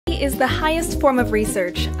is the highest form of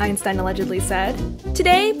research, Einstein allegedly said.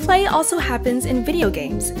 Today, play also happens in video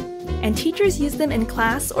games, and teachers use them in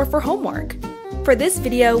class or for homework. For this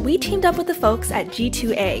video, we teamed up with the folks at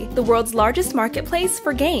G2A, the world's largest marketplace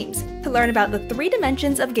for games, to learn about the 3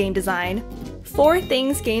 dimensions of game design, 4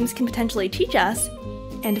 things games can potentially teach us,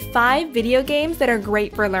 and 5 video games that are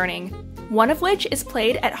great for learning, one of which is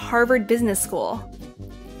played at Harvard Business School.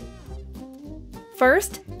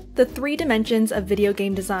 First, the 3 dimensions of video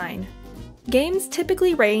game design. Games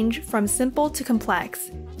typically range from simple to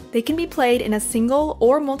complex. They can be played in a single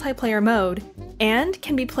or multiplayer mode, and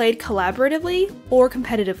can be played collaboratively or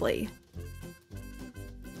competitively.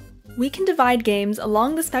 We can divide games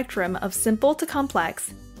along the spectrum of simple to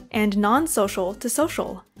complex, and non-social to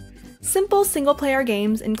social. Simple single-player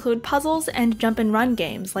games include puzzles and jump-and-run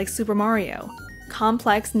games like Super Mario.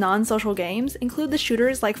 Complex non-social games include the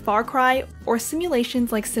shooters like Far Cry or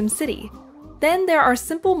simulations like SimCity. Then there are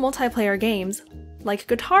simple multiplayer games like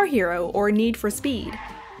Guitar Hero or Need for Speed,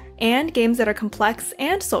 and games that are complex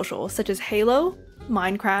and social such as Halo,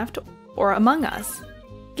 Minecraft, or Among Us.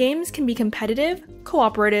 Games can be competitive,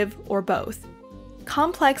 cooperative, or both.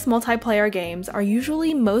 Complex multiplayer games are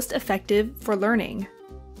usually most effective for learning.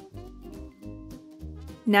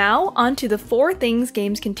 Now, on to the 4 things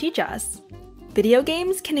games can teach us. Video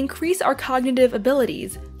games can increase our cognitive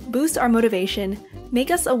abilities, boost our motivation, make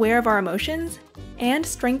us aware of our emotions, and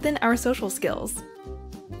strengthen our social skills.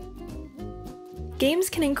 Games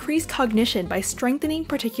can increase cognition by strengthening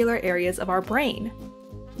particular areas of our brain.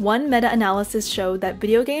 One meta-analysis showed that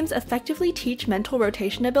video games effectively teach mental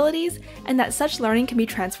rotation abilities and that such learning can be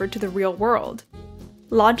transferred to the real world.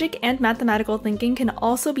 Logic and mathematical thinking can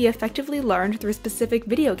also be effectively learned through specific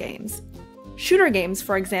video games. Shooter games,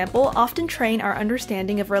 for example, often train our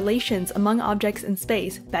understanding of relations among objects in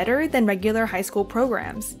space better than regular high school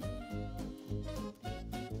programs.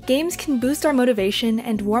 Games can boost our motivation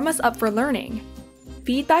and warm us up for learning.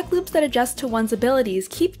 Feedback loops that adjust to one's abilities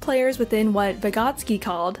keep players within what Vygotsky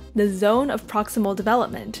called the zone of proximal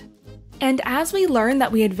development. And as we learn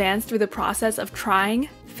that we advance through the process of trying,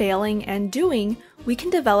 failing, and doing, we can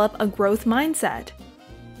develop a growth mindset.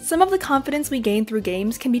 Some of the confidence we gain through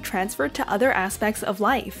games can be transferred to other aspects of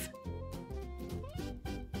life.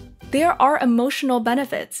 There are emotional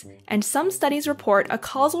benefits, and some studies report a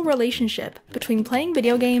causal relationship between playing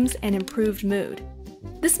video games and improved mood.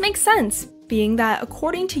 This makes sense, being that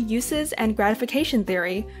according to uses and gratification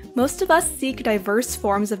theory, most of us seek diverse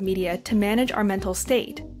forms of media to manage our mental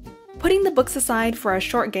state. Putting the books aside for a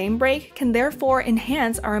short game break can therefore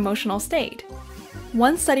enhance our emotional state.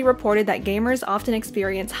 One study reported that gamers often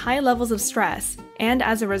experience high levels of stress and,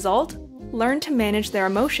 as a result, learn to manage their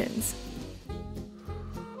emotions.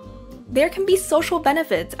 There can be social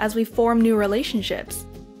benefits as we form new relationships.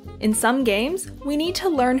 In some games, we need to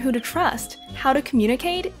learn who to trust, how to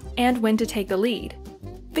communicate, and when to take the lead.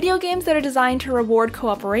 Video games that are designed to reward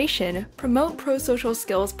cooperation promote pro-social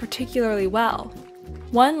skills particularly well.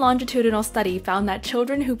 One longitudinal study found that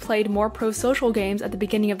children who played more pro-social games at the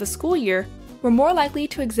beginning of the school year were more likely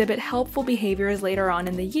to exhibit helpful behaviors later on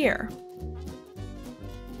in the year.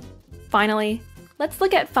 Finally, let's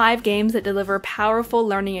look at 5 games that deliver powerful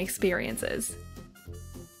learning experiences.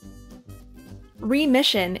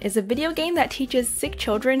 Remission is a video game that teaches sick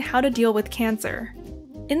children how to deal with cancer.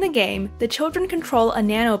 In the game, the children control a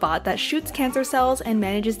nanobot that shoots cancer cells and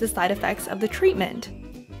manages the side effects of the treatment.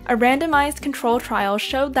 A randomized control trial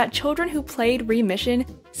showed that children who played Remission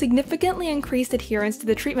significantly increased adherence to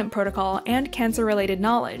the treatment protocol and cancer-related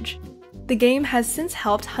knowledge. The game has since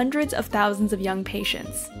helped hundreds of thousands of young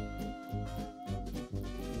patients.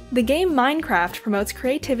 The game Minecraft promotes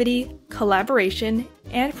creativity, collaboration,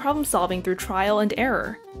 and problem-solving through trial and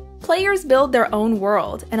error. Players build their own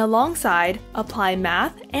world and alongside apply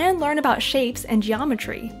math and learn about shapes and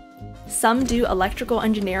geometry. Some do electrical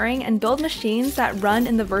engineering and build machines that run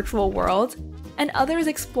in the virtual world, and others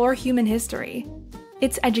explore human history.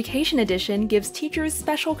 Its Education Edition gives teachers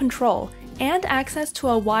special control and access to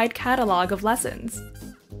a wide catalog of lessons.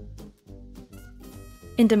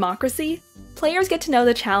 In Democracy, players get to know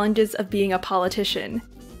the challenges of being a politician.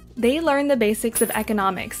 They learn the basics of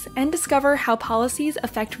economics and discover how policies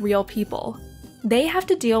affect real people. They have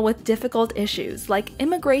to deal with difficult issues like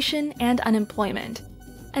immigration and unemployment,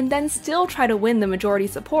 and then still try to win the majority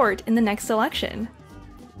support in the next election.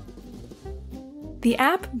 The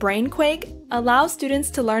app Brainquake allows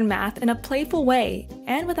students to learn math in a playful way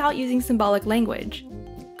and without using symbolic language.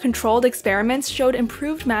 Controlled experiments showed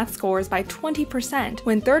improved math scores by 20%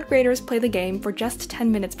 when 3rd graders play the game for just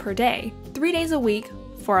 10 minutes per day, 3 days a week,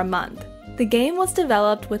 for a month. The game was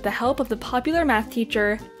developed with the help of the popular math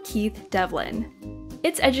teacher Keith Devlin.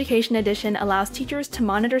 Its Education Edition allows teachers to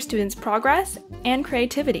monitor students' progress and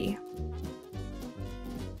creativity.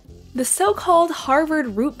 The so-called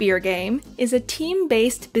Harvard Root Beer game is a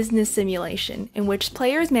team-based business simulation in which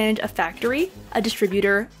players manage a factory, a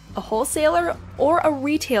distributor, a wholesaler, or a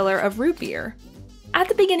retailer of root beer. At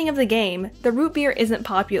the beginning of the game, the root beer isn't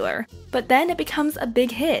popular, but then it becomes a big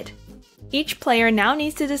hit. Each player now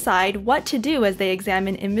needs to decide what to do as they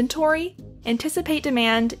examine inventory, anticipate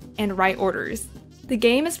demand, and write orders. The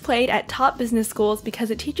game is played at top business schools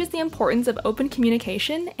because it teaches the importance of open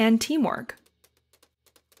communication and teamwork.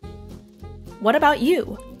 What about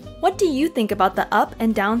you? What do you think about the up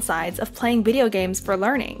and downsides of playing video games for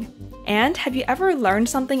learning? And have you ever learned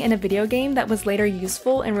something in a video game that was later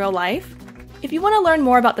useful in real life? If you want to learn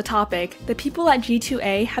more about the topic, the people at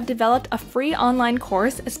G2A have developed a free online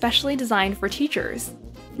course especially designed for teachers.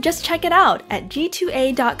 Just check it out at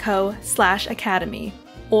g2a.co/academy,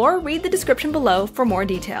 or read the description below for more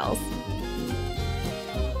details.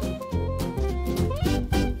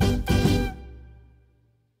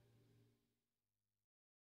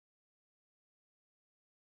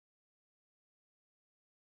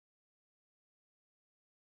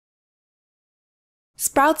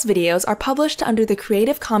 Sprouts videos are published under the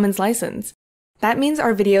Creative Commons license. That means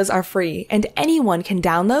our videos are free and anyone can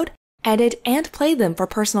download, edit, and play them for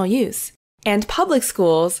personal use. And public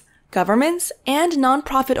schools, governments, and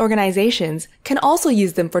nonprofit organizations can also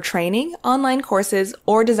use them for training, online courses,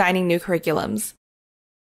 or designing new curriculums.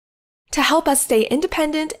 To help us stay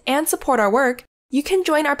independent and support our work, you can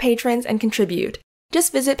join our patrons and contribute.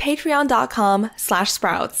 Just visit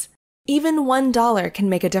patreon.com/sprouts. Even $1 can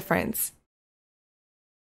make a difference.